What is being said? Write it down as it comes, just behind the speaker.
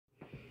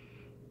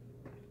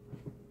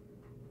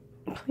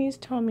Please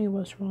tell me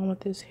what's wrong with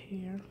this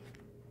hair.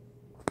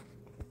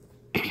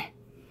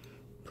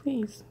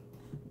 Please.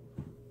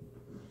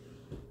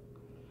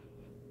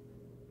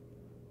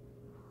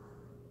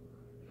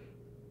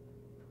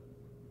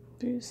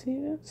 Do you see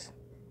this?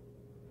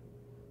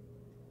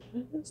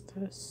 What is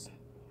this?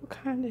 What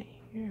kind of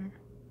hair?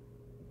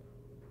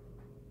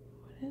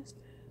 What is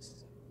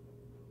this?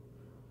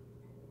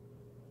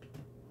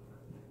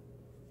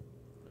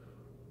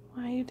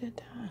 Why you did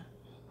that?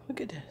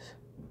 Look at this.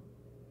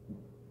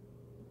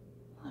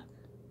 Look.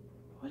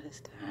 What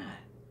is that?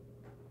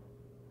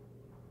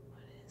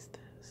 What is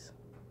this?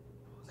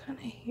 What kind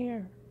of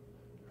hair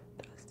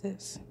does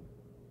this?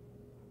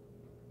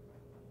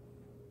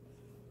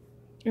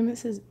 And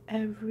this is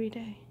every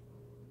day.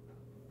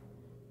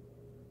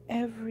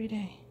 Every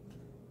day.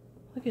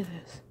 Look at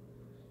this.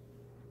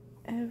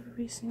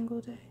 Every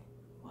single day.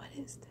 What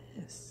is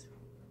this?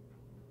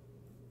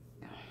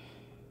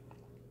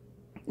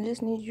 I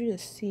just need you to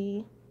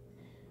see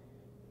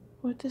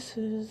what this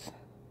is.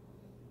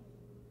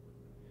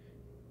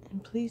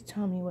 And please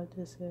tell me what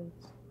this is.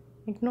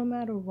 Like, no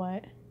matter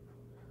what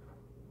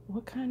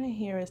kind of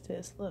hair is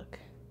this? Look.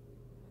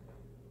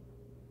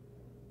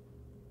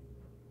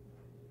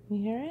 You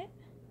hear it?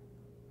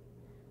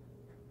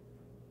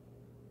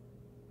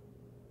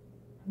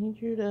 I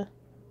need you to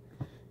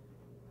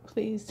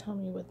please tell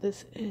me what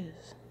this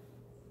is.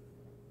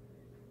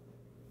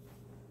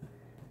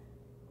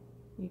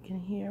 You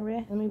can hear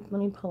it? Let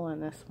me pull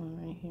on this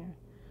one right here.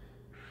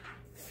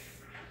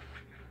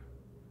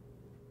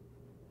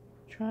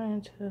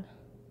 Trying to,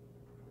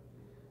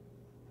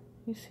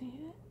 you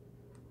see it?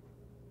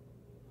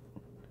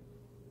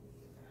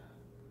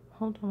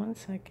 Hold on 1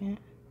 second.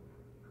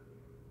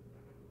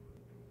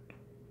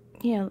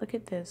 Yeah, look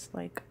at this.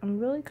 Like, I'm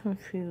really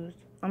confused.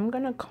 I'm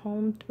gonna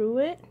comb through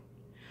it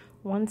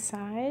one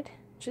side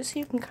just so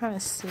you can kind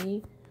of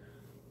see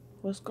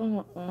what's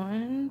going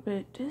on.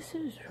 But this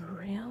is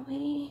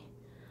really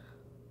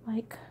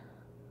like,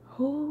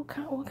 what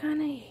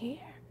kind of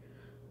hair?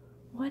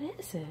 What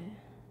is it?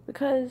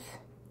 Because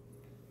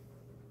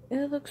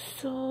it looks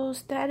so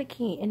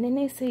staticky. And then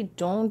they say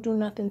don't do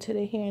nothing to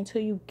the hair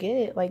until you get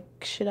it. Like,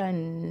 should I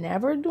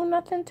never do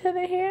nothing to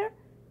the hair?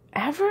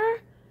 Ever?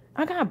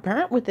 I got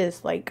burnt with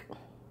this. Like,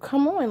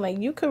 come on. Like,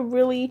 you could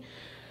really,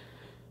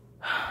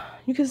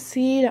 you can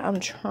see that I'm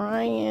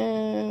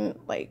trying.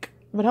 Like,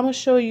 but I'm going to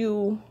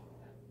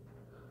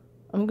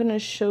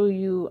show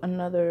you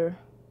another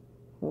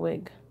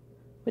wig.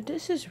 But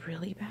this is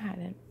really bad.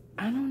 And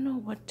I don't know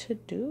what to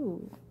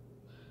do.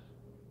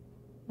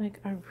 Like,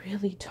 I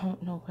really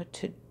don't know what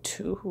to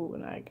do.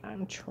 And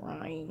I'm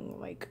trying.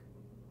 Like,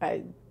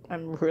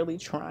 I'm really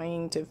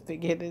trying to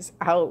figure this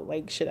out.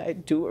 Like, should I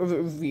do a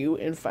review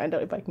and find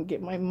out if I can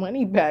get my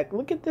money back?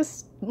 Look at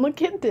this.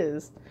 Look at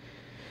this.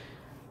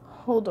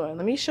 Hold on.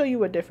 Let me show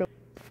you a different.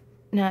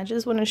 Now, I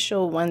just want to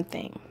show one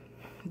thing.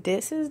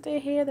 This is the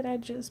hair that I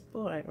just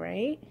bought,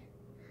 right?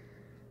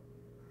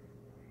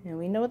 And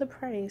we know the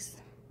price.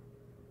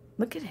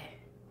 Look at it.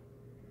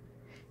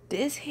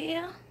 This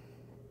hair.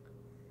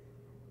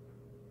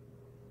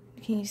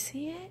 Can you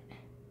see it?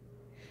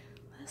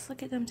 Let's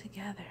look at them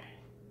together.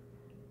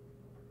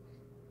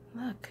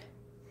 Look,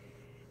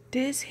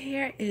 this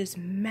hair is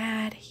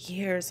mad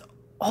years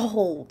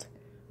old.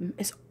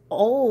 It's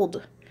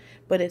old,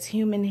 but it's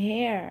human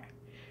hair,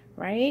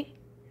 right?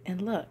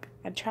 And look,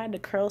 I tried to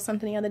curl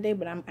something the other day,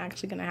 but I'm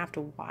actually going to have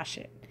to wash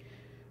it.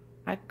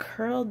 I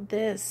curled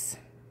this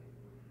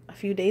a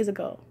few days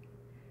ago,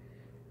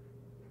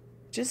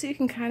 just so you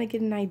can kind of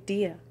get an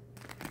idea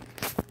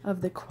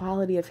of the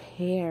quality of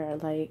hair.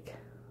 Like,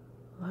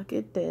 look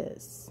at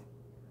this.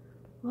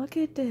 Look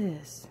at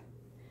this.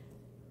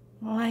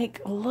 Like,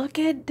 look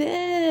at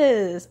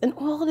this. And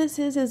all this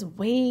is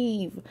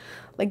wave.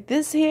 Like,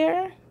 this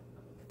hair,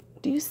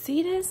 do you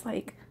see this?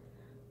 Like,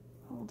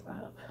 hold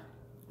up.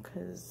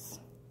 Because,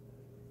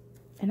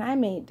 and I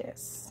made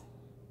this.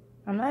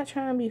 I'm not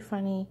trying to be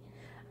funny.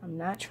 I'm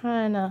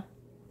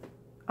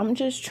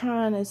just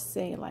trying to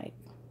say, like,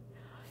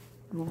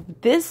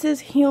 this is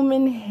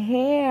human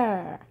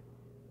hair.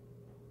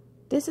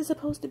 This is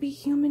supposed to be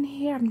human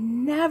hair. I've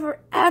never,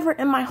 ever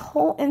in my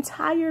whole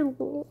entire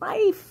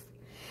life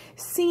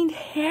seen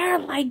hair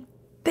like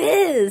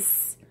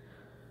this.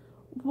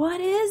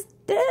 What is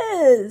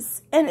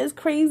this? And it's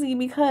crazy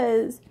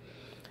because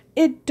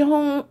it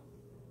don't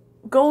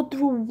go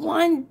through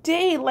one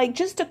day. Like,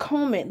 just to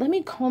comb it. Let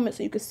me comb it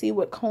so you can see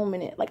what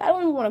combing it. Like, I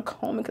don't even want to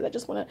comb it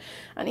because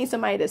I need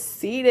somebody to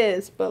see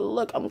this. But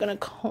look, I'm going to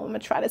comb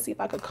it. Try to see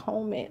if I could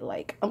comb it.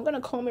 Like, I'm going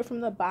to comb it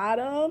from the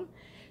bottom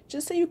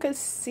just so you can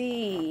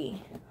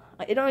see.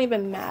 Like, it don't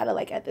even matter.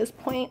 Like, at this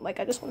point, like,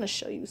 I just want to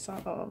show you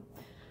something.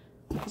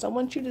 Because I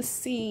want you to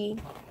see.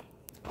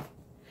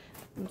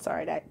 I'm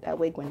sorry, that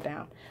wig went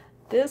down.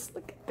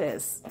 Look at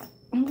this.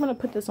 I'm going to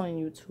put this on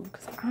YouTube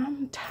because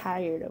I'm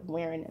tired of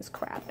wearing this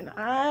crap. And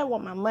I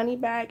want my money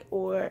back,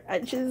 or I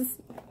just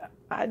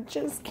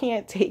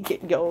can't take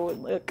it, yo.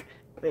 Look,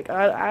 like,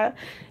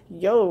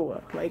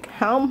 yo, like,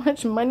 how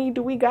much money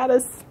do we got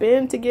to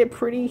spend to get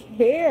pretty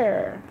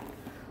hair?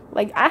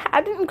 Like,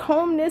 I didn't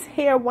comb this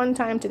hair one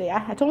time today.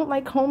 I don't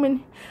like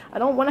combing. I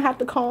don't want to have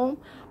to comb.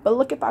 But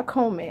look if I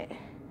comb it.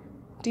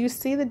 Do you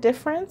see the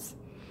difference?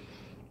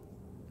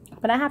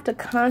 But I have to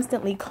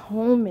constantly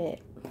comb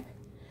it.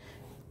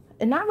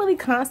 And not really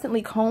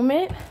constantly comb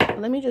it.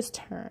 Let me just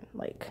turn.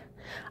 Like,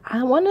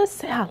 I want to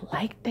say I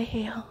like the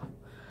hair.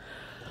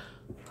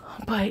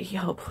 But,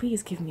 yo,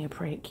 please give me a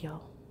break,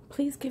 yo.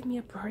 Please give me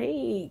a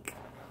break.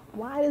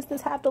 Why does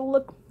this have to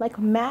look like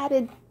a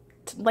matted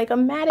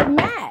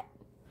mat?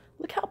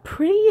 Look how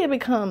pretty it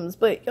becomes.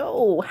 But,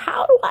 yo,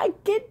 how do I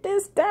get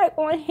this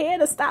daggone hair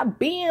to stop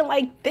being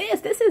like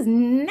this? This is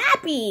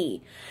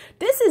nappy.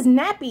 This is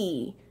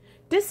nappy.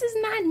 This is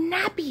not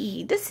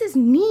nappy. This is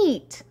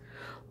neat.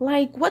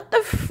 Like, what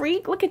the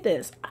freak? Look at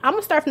this. I'm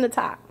going to start from the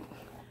top.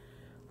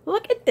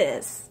 Look at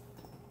this.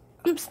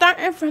 I'm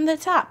starting from the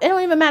top. It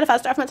don't even matter if I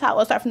start from the top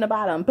or start from the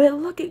bottom. But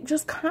look, it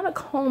just kind of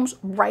combs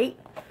right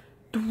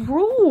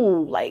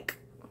through. Like,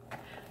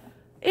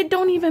 it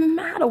don't even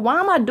matter. Why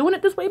am I doing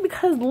it this way?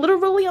 Because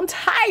literally I'm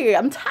tired.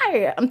 I'm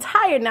tired. I'm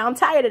tired now. I'm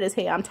tired of this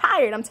hair. I'm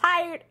tired. I'm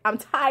tired. I'm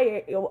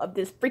tired, yo, of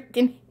this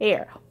freaking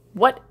hair.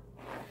 What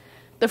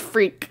the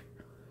freak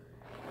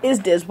is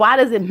this? Why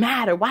does it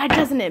matter? Why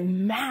doesn't it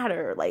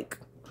matter? Like,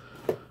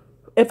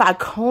 if I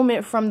comb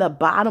it from the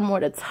bottom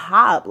or the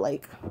top,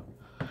 like,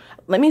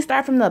 let me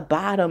start from the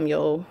bottom,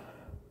 yo.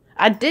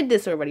 I did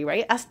this already,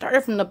 right? I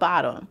started from the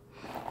bottom.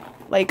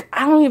 Like,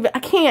 I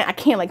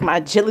can't, like, my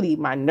agility,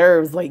 my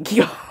nerves, like,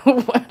 yo,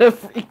 what the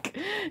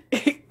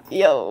freak?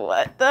 Yo,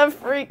 what the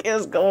freak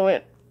is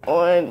going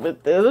on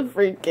with this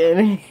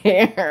freaking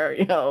hair?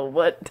 Yo,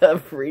 what the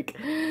freak?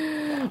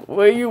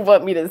 What do you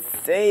want me to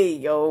say,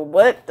 yo?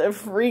 What the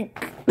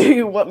freak do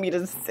you want me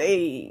to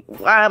say?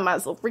 Why am I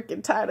so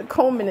freaking tired of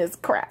combing this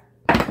crap?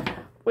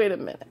 Wait a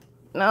minute.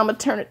 Now I'm going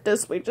to turn it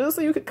this way just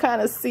so you can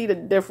kind of see the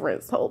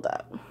difference. Hold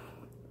up.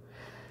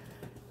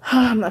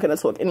 I'm not going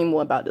to talk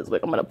anymore about this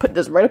wig. I'm going to put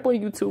this right up on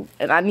YouTube,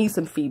 and I need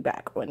some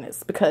feedback on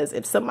this, because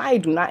if somebody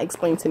do not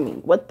explain to me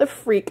what the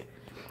freak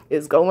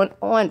is going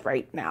on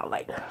right now,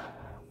 like,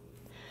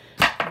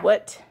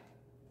 what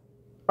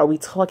are we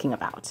talking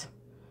about?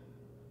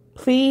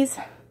 Please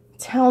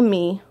tell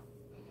me,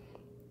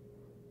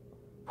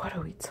 what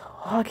are we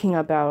talking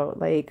about?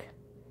 Like,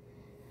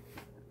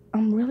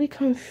 I'm really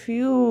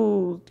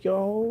confused,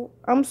 yo.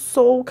 I'm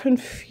so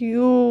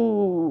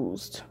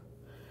confused.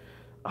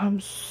 I'm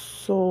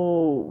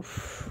so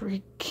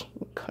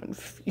freaking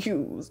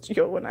confused,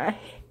 yo. And I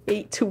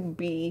hate to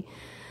be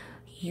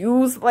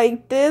used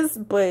like this,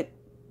 but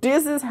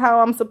this is how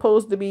I'm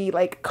supposed to be,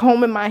 like,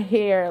 combing my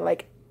hair.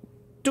 Like,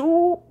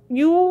 do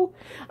you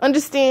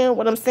understand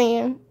what I'm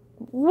saying?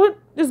 What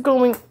is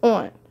going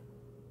on?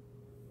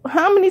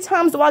 How many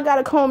times do I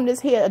gotta comb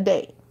this hair a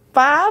day?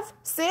 5,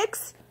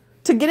 6?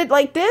 To get it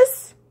like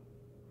this?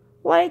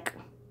 Like,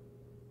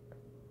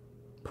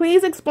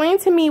 please explain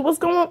to me what's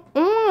going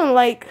on.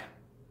 Like,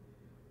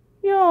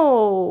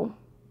 yo,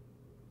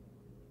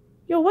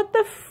 what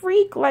the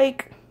freak?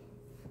 Like,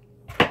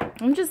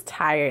 I'm just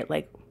tired.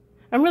 Like,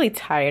 I'm really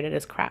tired of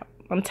this crap.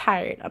 I'm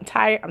tired. I'm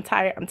tired. I'm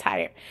tired. I'm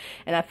tired.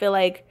 And I feel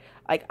like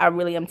I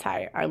really am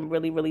tired. I'm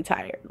really, really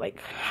tired. Like,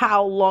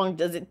 how long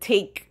does it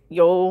take,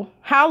 yo?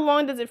 How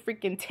long does it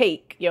freaking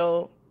take,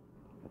 yo?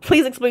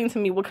 Please explain to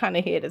me what kind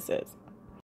of hair this is.